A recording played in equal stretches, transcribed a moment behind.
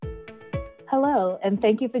Hello, and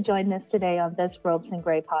thank you for joining us today on this Ropes and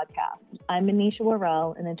Gray podcast. I'm Anisha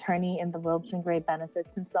Worrell, an attorney in the Ropes and Gray Benefits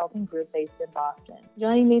Consulting Group based in Boston.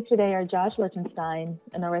 Joining me today are Josh Lichtenstein,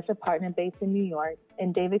 an ERISA partner based in New York,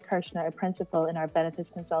 and David Kirshner, a principal in our Benefits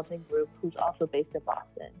Consulting Group, who's also based in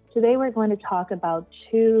Boston. Today we're going to talk about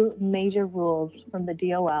two major rules from the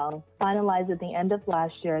DOL finalized at the end of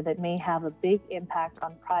last year that may have a big impact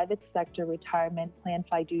on private sector retirement plan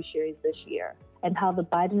fiduciaries this year, and how the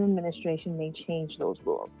Biden administration may change those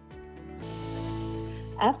rules.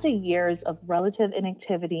 After years of relative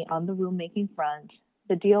inactivity on the rulemaking front,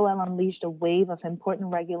 the DOL unleashed a wave of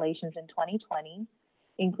important regulations in 2020,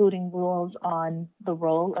 including rules on the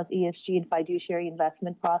role of ESG in fiduciary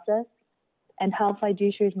investment process and how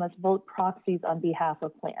fiduciaries must vote proxies on behalf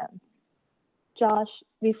of plans. Josh,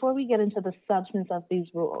 before we get into the substance of these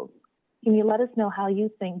rules, can you let us know how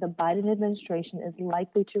you think the Biden administration is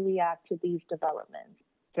likely to react to these developments?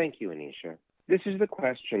 Thank you, Anisha. This is the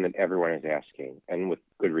question that everyone is asking, and with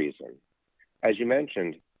good reason. As you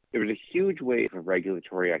mentioned, there was a huge wave of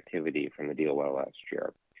regulatory activity from the DOL last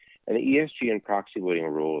year, and the ESG and proxy voting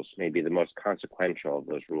rules may be the most consequential of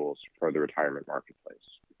those rules for the retirement marketplace.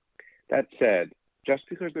 That said, just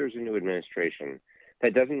because there's a new administration,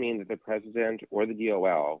 that doesn't mean that the president or the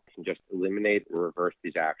DOL can just eliminate or reverse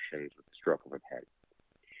these actions with the stroke of a pen.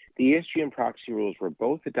 The ESG and proxy rules were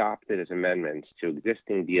both adopted as amendments to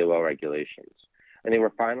existing DOL regulations, and they were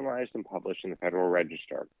finalized and published in the Federal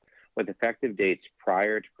Register with effective dates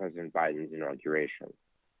prior to President Biden's inauguration.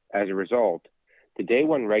 As a result, the day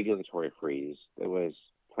one regulatory freeze that was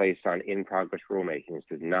placed on in-progress rulemakings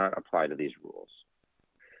does not apply to these rules.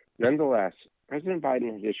 Nonetheless, President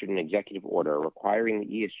Biden has issued an executive order requiring the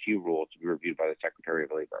ESG rule to be reviewed by the Secretary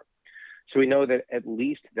of Labor. So we know that at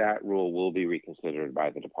least that rule will be reconsidered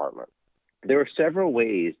by the department. There are several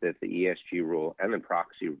ways that the ESG rule and the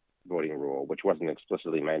proxy voting rule, which wasn't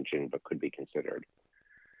explicitly mentioned but could be considered,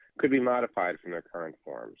 could be modified from their current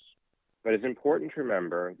forms. But it's important to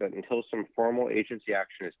remember that until some formal agency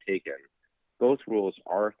action is taken, both rules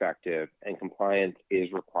are effective and compliance is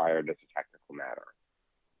required as a technical matter.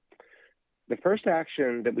 The first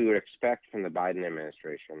action that we would expect from the Biden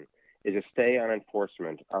administration is a stay on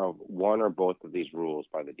enforcement of one or both of these rules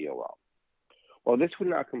by the DOL. While this would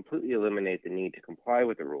not completely eliminate the need to comply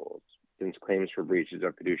with the rules, since claims for breaches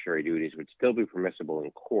of fiduciary duties would still be permissible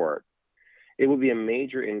in court, it would be a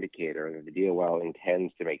major indicator that the DOL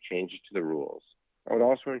intends to make changes to the rules. It would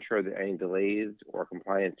also ensure that any delays or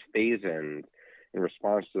compliance phase-ins in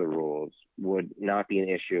response to the rules would not be an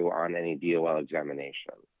issue on any DOL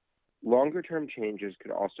examination. Longer-term changes could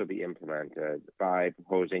also be implemented by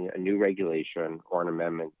proposing a new regulation or an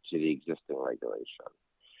amendment to the existing regulation.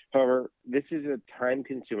 However, this is a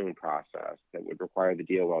time-consuming process that would require the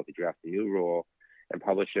DOL to draft a new rule and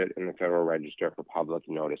publish it in the Federal Register for public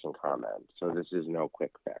notice and comment. So this is no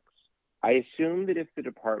quick fix. I assume that if the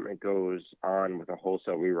department goes on with a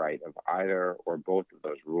wholesale rewrite of either or both of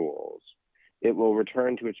those rules, it will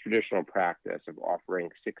return to its traditional practice of offering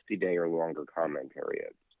 60-day or longer comment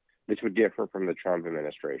periods. This would differ from the Trump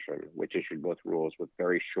administration, which issued both rules with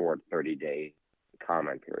very short 30-day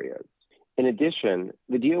comment periods. In addition,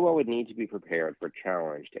 the DOL would need to be prepared for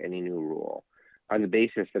challenge to any new rule on the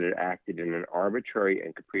basis that it acted in an arbitrary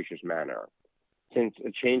and capricious manner, since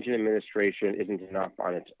a change in administration isn't enough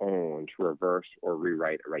on its own to reverse or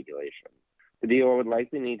rewrite a regulation. The DOL would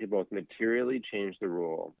likely need to both materially change the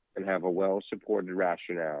rule and have a well-supported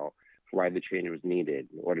rationale for why the change was needed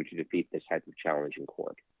in order to defeat this type of challenge in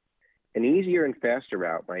court. An easier and faster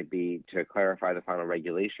route might be to clarify the final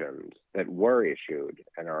regulations that were issued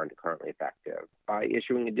and aren't currently effective by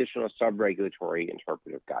issuing additional sub-regulatory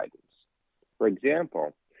interpretive guidance. For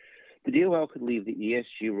example, the DOL could leave the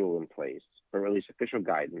ESG rule in place, but release official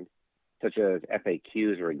guidance, such as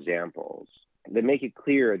FAQs or examples, that make it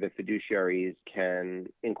clear that fiduciaries can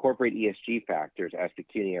incorporate ESG factors as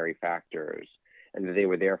pecuniary factors, and that they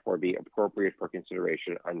would therefore be appropriate for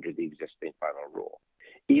consideration under the existing final rule.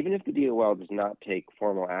 Even if the DOL does not take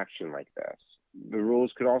formal action like this, the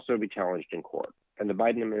rules could also be challenged in court, and the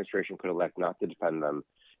Biden administration could elect not to defend them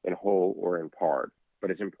in whole or in part.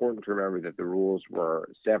 But it's important to remember that the rules were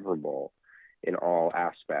severable in all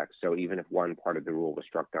aspects, so even if one part of the rule was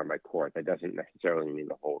struck down by court, that doesn't necessarily mean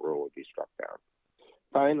the whole rule would be struck down.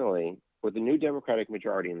 Finally, with the new Democratic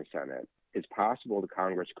majority in the Senate, it's possible the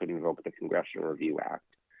Congress could invoke the Congressional Review Act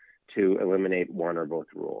to eliminate one or both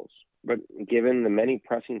rules. But given the many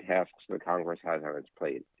pressing tasks that Congress has on its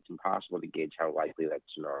plate, it's impossible to gauge how likely that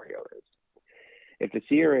scenario is. If the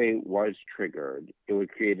CRA was triggered, it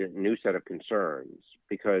would create a new set of concerns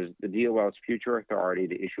because the DOL's future authority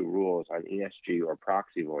to issue rules on ESG or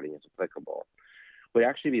proxy voting as applicable would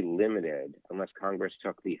actually be limited unless Congress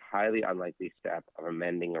took the highly unlikely step of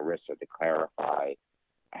amending ERISA to clarify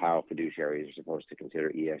how fiduciaries are supposed to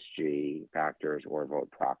consider ESG factors or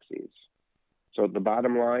vote proxies. So the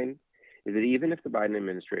bottom line is that even if the Biden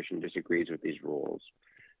administration disagrees with these rules,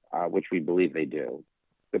 which we believe they do,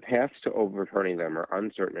 the paths to overturning them are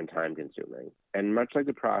uncertain and time-consuming. And much like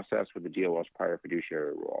the process with the DOL's prior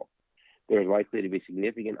fiduciary rule, there is likely to be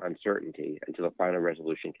significant uncertainty until a final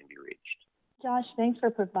resolution can be reached. Josh, thanks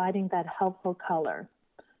for providing that helpful color.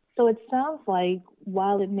 So it sounds like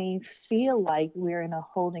while it may feel like we're in a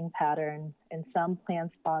holding pattern and some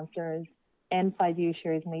plan sponsors and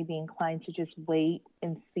fiduciaries may be inclined to just wait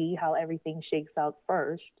and see how everything shakes out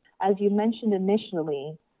first, as you mentioned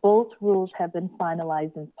initially, both rules have been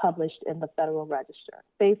finalized and published in the Federal Register.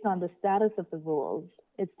 Based on the status of the rules,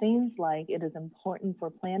 it seems like it is important for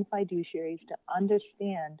plan fiduciaries to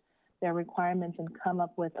understand their requirements and come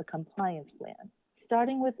up with a compliance plan.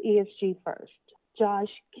 Starting with ESG first, Josh,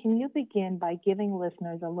 can you begin by giving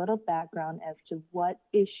listeners a little background as to what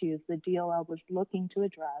issues the DOL was looking to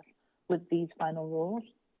address with these final rules?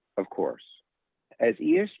 Of course. As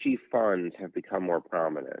ESG funds have become more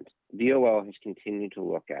prominent, DOL has continued to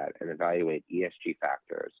look at and evaluate ESG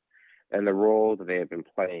factors and the role that they have been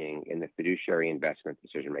playing in the fiduciary investment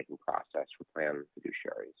decision-making process for plan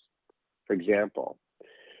fiduciaries. For example,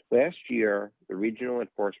 last year, the regional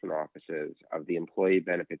enforcement offices of the Employee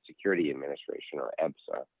Benefit Security Administration, or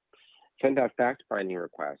EBSA, sent out fact-finding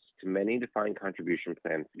requests to many defined contribution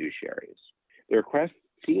plan fiduciaries. The requests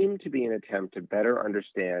seem to be an attempt to better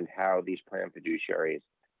understand how these plan fiduciaries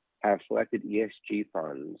have selected ESG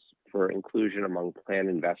funds for inclusion among plan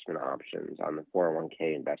investment options on the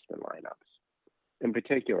 401k investment lineups. In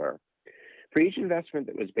particular, for each investment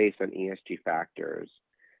that was based on ESG factors,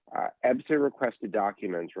 EBSA requested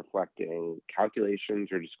documents reflecting calculations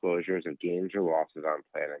or disclosures of gains or losses on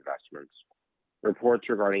plan investments, reports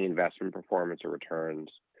regarding investment performance or returns,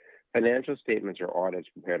 financial statements or audits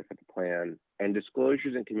prepared for the plan, and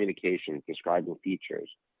disclosures and communications describing features,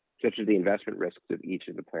 such as the investment risks of each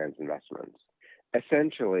of the plan's investments.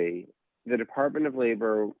 Essentially, the Department of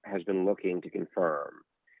Labor has been looking to confirm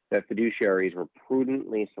that fiduciaries were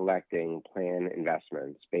prudently selecting plan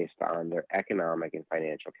investments based on their economic and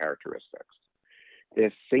financial characteristics.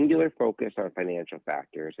 This singular focus on financial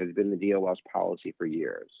factors has been the DOL's policy for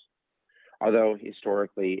years, although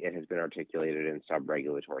historically it has been articulated in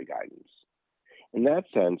sub-regulatory guidance. In that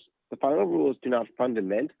sense, the final rules do not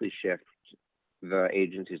fundamentally shift the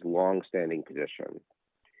agency's long-standing position.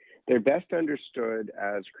 They're best understood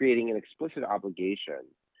as creating an explicit obligation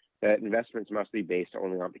that investments must be based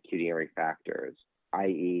only on pecuniary factors,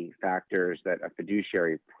 i.e., factors that a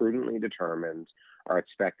fiduciary prudently determines are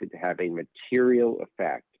expected to have a material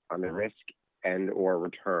effect on the risk and or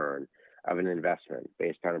return of an investment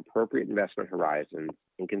based on appropriate investment horizons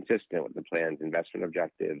and consistent with the plan's investment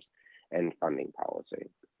objectives and funding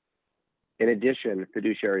policy. In addition,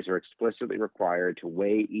 fiduciaries are explicitly required to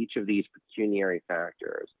weigh each of these pecuniary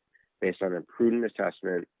factors based on a prudent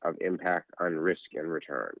assessment of impact on risk and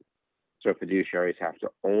return. So fiduciaries have to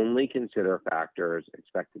only consider factors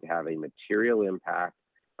expected to have a material impact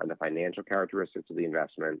on the financial characteristics of the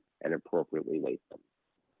investment and appropriately weight them.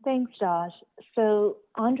 Thanks, Josh. So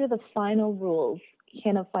under the final rules,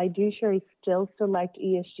 can a fiduciary still select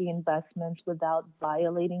ESG investments without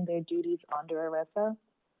violating their duties under ERISA?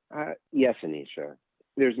 Yes, Anisha.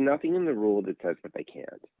 There's nothing in the rule that says that they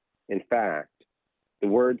can't. In fact, the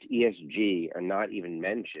words ESG are not even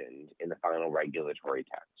mentioned in the final regulatory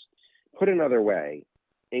text. Put another way,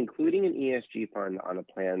 including an ESG fund on a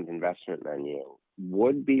plan's investment menu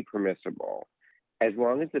would be permissible as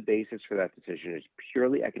long as the basis for that decision is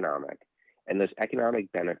purely economic and those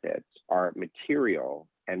economic benefits are material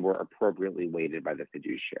and were appropriately weighted by the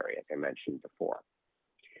fiduciary, as I mentioned before.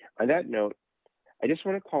 On that note, I just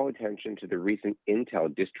want to call attention to the recent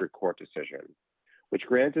Intel District Court decision, which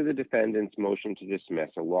granted the defendant's motion to dismiss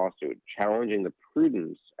a lawsuit challenging the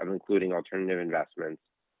prudence of including alternative investments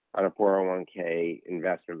on a 401k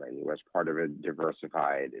investment menu as part of a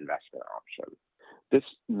diversified investment option. This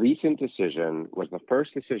recent decision was the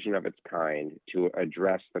first decision of its kind to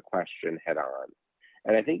address the question head on.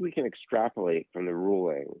 And I think we can extrapolate from the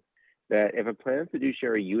ruling that if a plan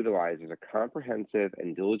fiduciary utilizes a comprehensive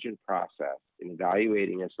and diligent process in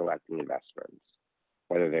evaluating and selecting investments,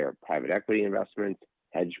 whether they're private equity investments,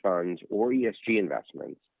 hedge funds, or ESG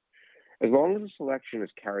investments, as long as the selection is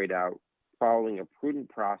carried out following a prudent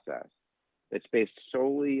process, that's based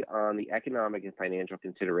solely on the economic and financial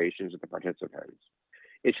considerations of the participants,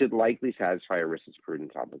 it should likely satisfy ERISA's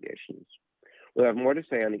prudence obligations. We'll have more to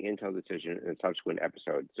say on the Intel decision in a subsequent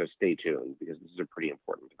episode, so stay tuned because this is a pretty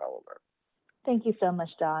important development. Thank you so much,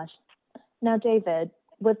 Josh. Now, David,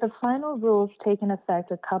 with the final rules taking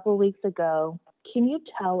effect a couple weeks ago, can you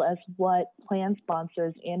tell us what plan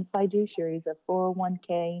sponsors and fiduciaries of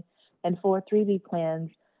 401k and 403b plans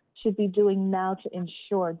should be doing now to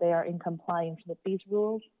ensure they are in compliance with these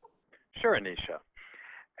rules? Sure, Anisha.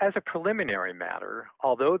 As a preliminary matter,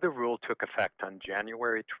 although the rule took effect on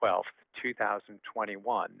January 12,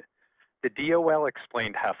 2021, the DOL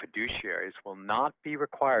explained how fiduciaries will not be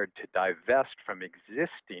required to divest from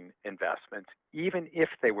existing investments even if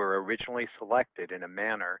they were originally selected in a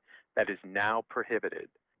manner that is now prohibited.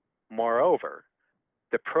 Moreover,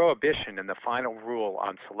 the prohibition in the final rule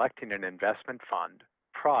on selecting an investment fund,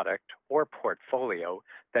 product, or portfolio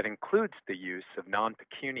that includes the use of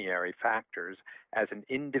non-pecuniary factors as an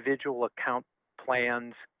individual account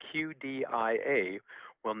plan's QDIA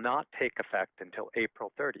will not take effect until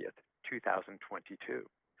April 30th, 2022.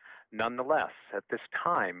 Nonetheless, at this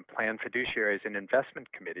time, plan fiduciaries and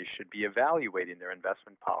investment committees should be evaluating their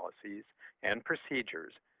investment policies and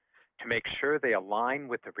procedures to make sure they align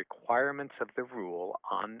with the requirements of the rule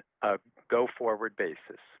on a go-forward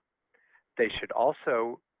basis. They should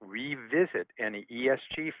also revisit any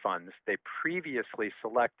ESG funds they previously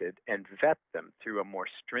selected and vet them through a more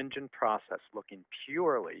stringent process looking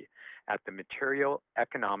purely at the material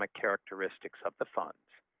economic characteristics of the funds.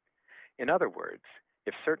 In other words,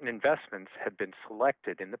 if certain investments had been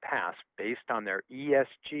selected in the past based on their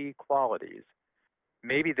ESG qualities,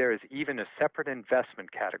 maybe there is even a separate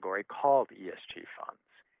investment category called ESG funds.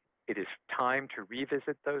 It is time to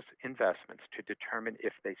revisit those investments to determine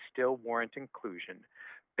if they still warrant inclusion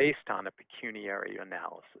based on a pecuniary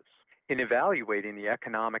analysis. In evaluating the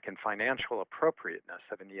economic and financial appropriateness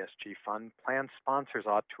of an ESG fund, plan sponsors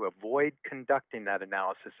ought to avoid conducting that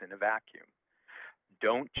analysis in a vacuum.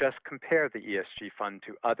 Don't just compare the ESG fund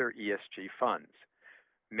to other ESG funds.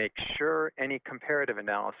 Make sure any comparative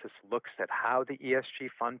analysis looks at how the ESG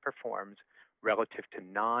fund performs relative to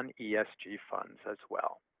non-ESG funds as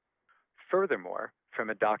well. Furthermore, from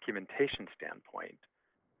a documentation standpoint,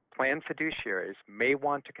 plan fiduciaries may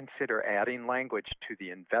want to consider adding language to the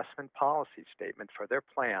investment policy statement for their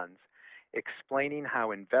plans, explaining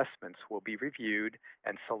how investments will be reviewed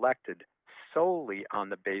and selected solely on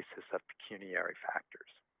the basis of pecuniary factors.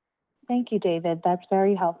 Thank you, David. That's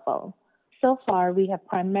very helpful. So far, we have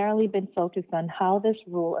primarily been focused on how this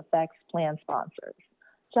rule affects plan sponsors.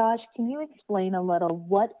 Josh, can you explain a little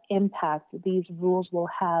what impact these rules will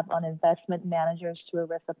have on investment managers to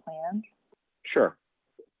ERISA plans? Sure.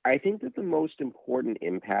 I think that the most important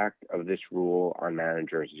impact of this rule on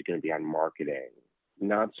managers is going to be on marketing,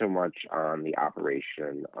 not so much on the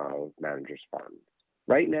operation of managers' funds.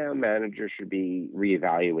 Right now, managers should be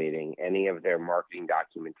reevaluating any of their marketing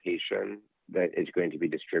documentation that is going to be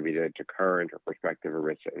distributed to current or prospective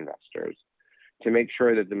ERISA investors to make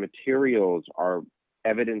sure that the materials are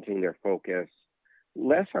evidencing their focus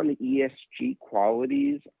less on the ESG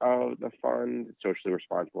qualities of the fund, socially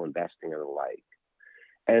responsible investing and the like,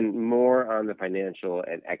 and more on the financial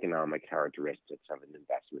and economic characteristics of an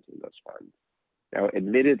investment in those funds. Now,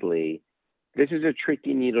 admittedly, this is a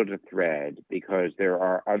tricky needle to thread because there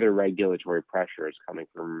are other regulatory pressures coming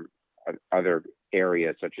from other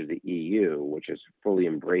areas such as the EU, which has fully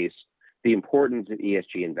embraced the importance of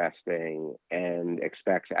ESG investing and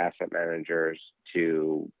expects asset managers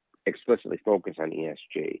to explicitly focus on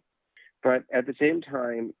ESG. But at the same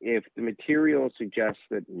time, if the material suggests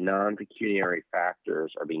that non-pecuniary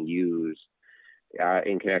factors are being used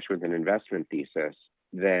in connection with an investment thesis,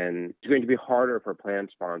 then it's going to be harder for a plan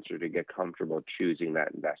sponsor to get comfortable choosing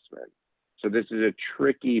that investment. So this is a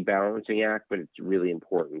tricky balancing act, but it's really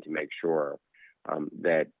important to make sure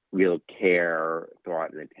that real care,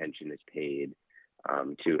 thought, and attention is paid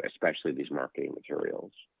to especially these marketing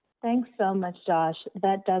materials. Thanks so much, Josh.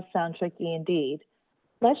 That does sound tricky indeed.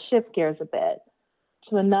 Let's shift gears a bit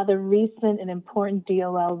to another recent and important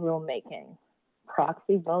DOL rulemaking,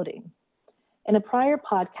 proxy voting. In a prior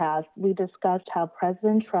podcast, we discussed how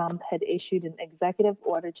President Trump had issued an executive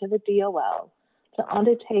order to the DOL to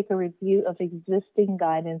undertake a review of existing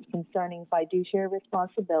guidance concerning fiduciary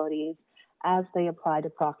responsibilities as they apply to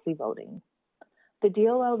proxy voting. The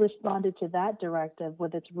DOL responded to that directive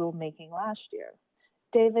with its rulemaking last year.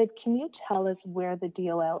 David, can you tell us where the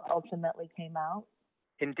DOL ultimately came out?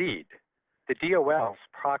 Indeed, the DOL's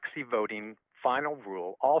proxy voting final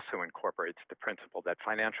rule also incorporates the principle that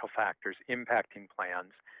financial factors impacting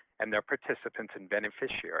plans and their participants and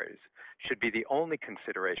beneficiaries should be the only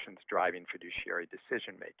considerations driving fiduciary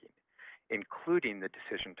decision-making, including the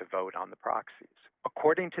decision to vote on the proxies.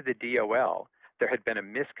 According to the DOL, there had been a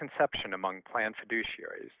misconception among plan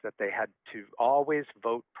fiduciaries that they had to always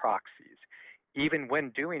vote proxies, even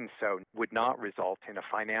when doing so would not result in a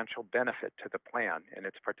financial benefit to the plan and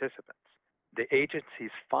its participants. The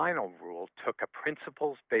agency's final rule took a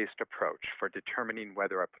principles-based approach for determining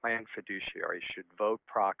whether a plan fiduciary should vote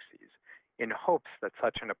proxies in hopes that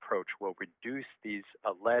such an approach will reduce these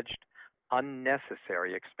alleged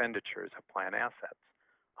unnecessary expenditures of plan assets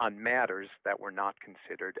on matters that were not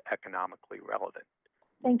considered economically relevant.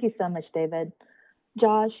 Thank you so much, David.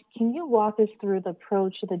 Josh, can you walk us through the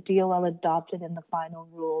approach the DOL adopted in the final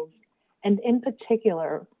rules, and in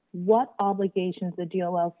particular, what obligations the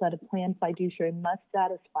DOL said a plan fiduciary must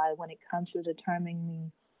satisfy when it comes to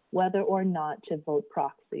determining whether or not to vote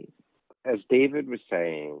proxies? As David was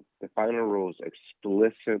saying, the final rules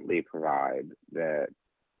explicitly provide that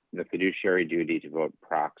the fiduciary duty to vote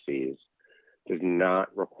proxies does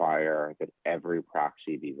not require that every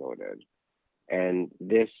proxy be voted. And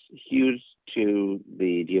this hews to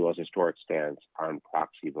the DOL's historic stance on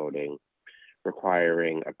proxy voting,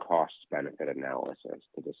 requiring a cost-benefit analysis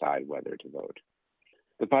to decide whether to vote.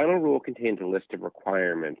 The final rule contains a list of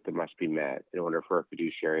requirements that must be met in order for a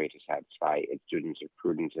fiduciary to satisfy its duties of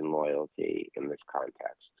prudence and loyalty in this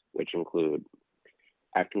context, which include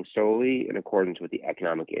acting solely in accordance with the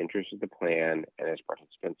economic interests of the plan and its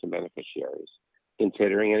participants and beneficiaries,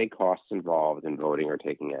 considering any costs involved in voting or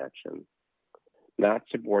taking action, not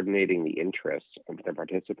subordinating the interests of the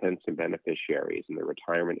participants and beneficiaries in their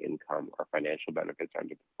retirement income or financial benefits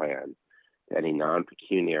under the plan to any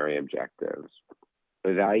non-pecuniary objectives,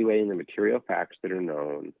 evaluating the material facts that are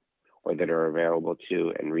known or that are available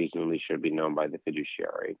to and reasonably should be known by the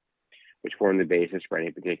fiduciary, which form the basis for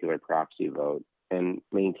any particular proxy vote, and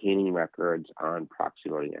maintaining records on proxy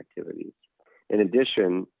voting activities. In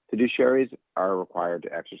addition, fiduciaries are required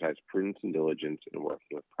to exercise prudence and diligence in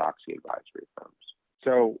working with proxy advisory firms.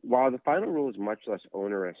 So while the final rule is much less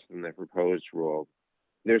onerous than the proposed rule,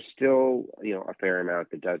 there's still a fair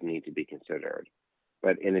amount that does need to be considered.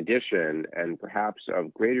 But in addition, and perhaps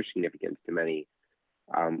of greater significance to many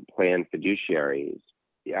plan fiduciaries,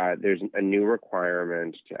 there's a new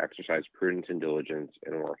requirement to exercise prudence and diligence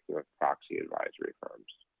in working with proxy advisory firms.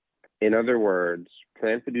 In other words,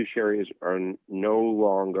 plan fiduciaries are no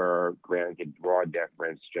longer granted broad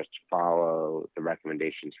deference just to follow the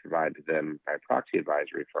recommendations provided to them by proxy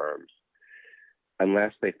advisory firms,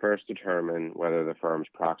 unless they first determine whether the firm's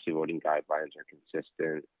proxy voting guidelines are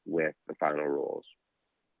consistent with the final rules.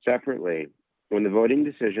 Separately, when the voting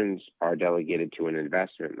decisions are delegated to an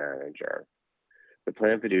investment manager, the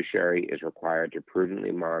plan fiduciary is required to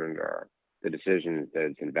prudently monitor the decisions that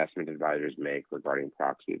its investment advisors make regarding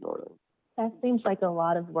proxy voting. That seems like a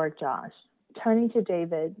lot of work, Josh. Turning to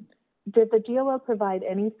David, did the DOL provide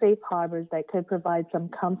any safe harbors that could provide some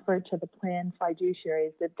comfort to the plan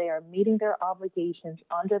fiduciaries that they are meeting their obligations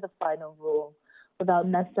under the final rule without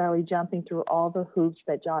necessarily jumping through all the hoops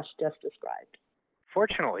that Josh just described?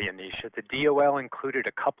 Fortunately, Anisha, the DOL included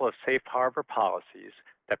a couple of safe harbor policies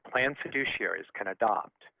that plan fiduciaries can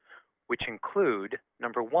adopt, which include,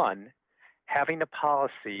 number one, having a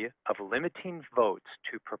policy of limiting votes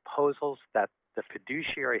to proposals that the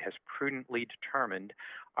fiduciary has prudently determined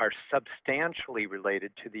are substantially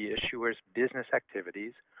related to the issuer's business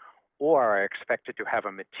activities or are expected to have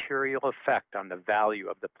a material effect on the value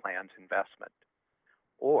of the plan's investment.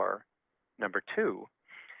 Or, number two,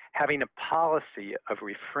 having a policy of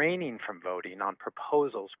refraining from voting on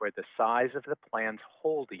proposals where the size of the plan's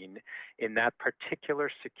holding in that particular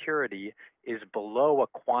security is below a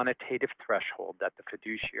quantitative threshold that the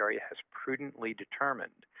fiduciary has prudently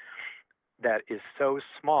determined that is so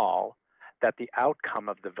small that the outcome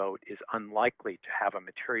of the vote is unlikely to have a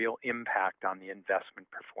material impact on the investment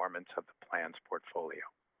performance of the plan's portfolio.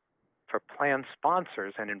 For plan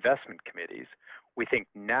sponsors and investment committees, we think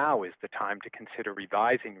now is the time to consider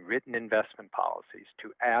revising written investment policies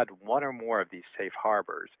to add one or more of these safe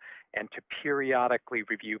harbors and to periodically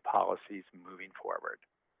review policies moving forward.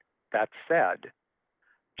 That said,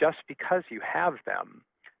 just because you have them,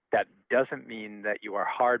 that doesn't mean that you are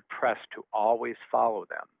hard-pressed to always follow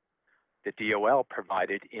them. The DOL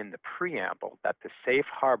provided in the preamble that the safe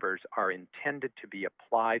harbors are intended to be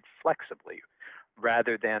applied flexibly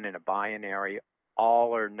rather than in a binary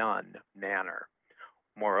all or none manner.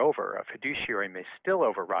 Moreover, a fiduciary may still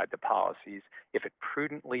override the policies if it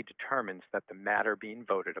prudently determines that the matter being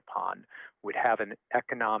voted upon would have an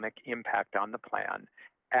economic impact on the plan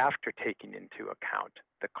after taking into account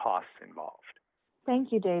the costs involved.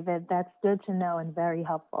 Thank you, David. That's good to know and very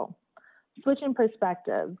helpful. Switching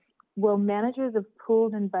perspectives, will managers of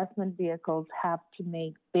pooled investment vehicles have to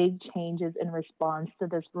make big changes in response to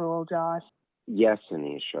this rule, Josh? Yes,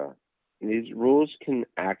 Anisha. These rules can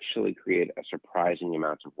actually create a surprising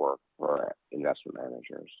amount of work for investment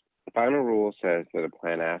managers. The final rule says that a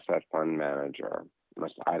plan asset fund manager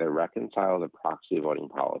must either reconcile the proxy voting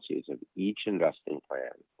policies of each investing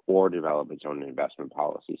plan or develop its own investment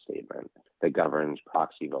policy statement that governs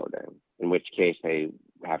proxy voting, in which case they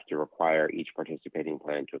have to require each participating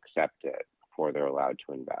plan to accept it before they're allowed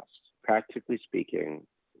to invest. Practically speaking,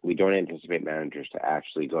 we don't anticipate managers to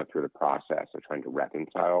actually go through the process of trying to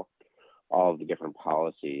reconcile all of the different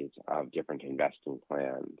policies of different investing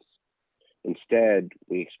plans. Instead,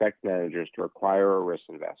 we expect managers to require risk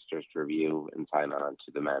investors to review and sign on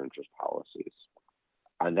to the manager's policies.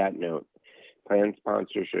 On that note, plan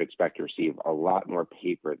sponsors should expect to receive a lot more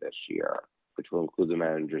paper this year, which will include the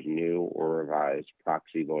manager's new or revised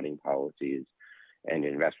proxy voting policies and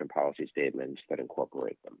investment policy statements that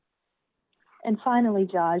incorporate them. And finally,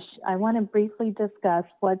 Josh, I want to briefly discuss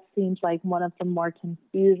what seems like one of the more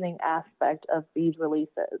confusing aspects of these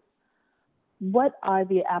releases. What are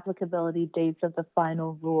the applicability dates of the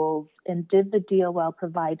final rules, and did the DOL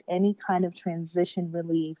provide any kind of transition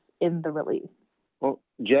relief in the release? Well,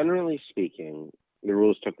 generally speaking, the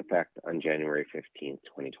rules took effect on January 15th,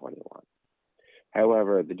 2021.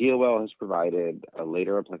 However, the DOL has provided a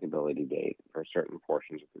later applicability date for certain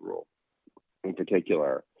portions of the rule. In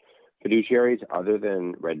particular, fiduciaries other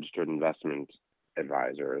than registered investment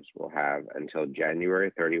advisors will have until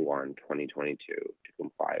January 31, 2022 to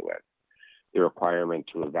comply with the requirement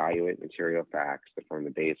to evaluate material facts that form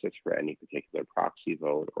the basis for any particular proxy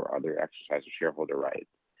vote or other exercise of shareholder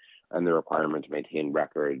rights, and the requirement to maintain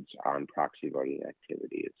records on proxy voting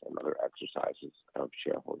activities and other exercises of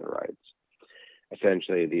shareholder rights.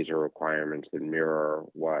 Essentially, these are requirements that mirror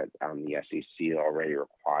what the SEC already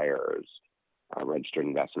requires registered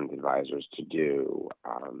investment advisors to do,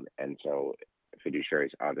 and so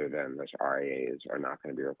fiduciaries other than those RIAs are not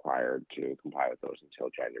going to be required to comply with those until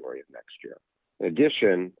January of next year. In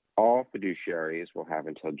addition, all fiduciaries will have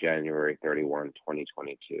until January 31,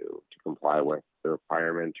 2022 to comply with the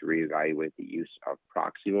requirement to reevaluate the use of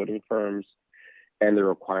proxy voting firms and the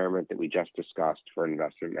requirement that we just discussed for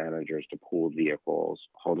investment managers to pool vehicles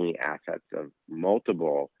holding assets of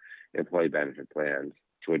multiple employee benefit plans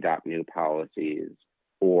to adopt new policies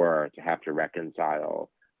or to have to reconcile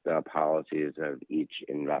the policies of each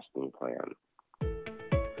investing plan.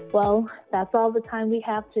 Well, that's all the time we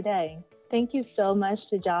have today. Thank you so much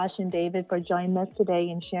to Josh and David for joining us today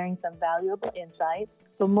and sharing some valuable insights.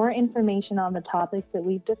 For more information on the topics that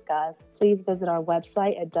we've discussed, please visit our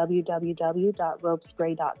website at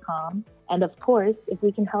www.ropesgray.com. And of course, if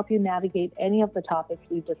we can help you navigate any of the topics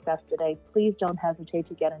we've discussed today, please don't hesitate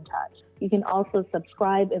to get in touch. You can also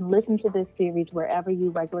subscribe and listen to this series wherever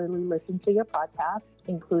you regularly listen to your podcasts,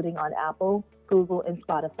 including on Apple, Google, and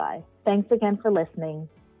Spotify. Thanks again for listening,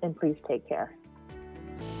 and please take care.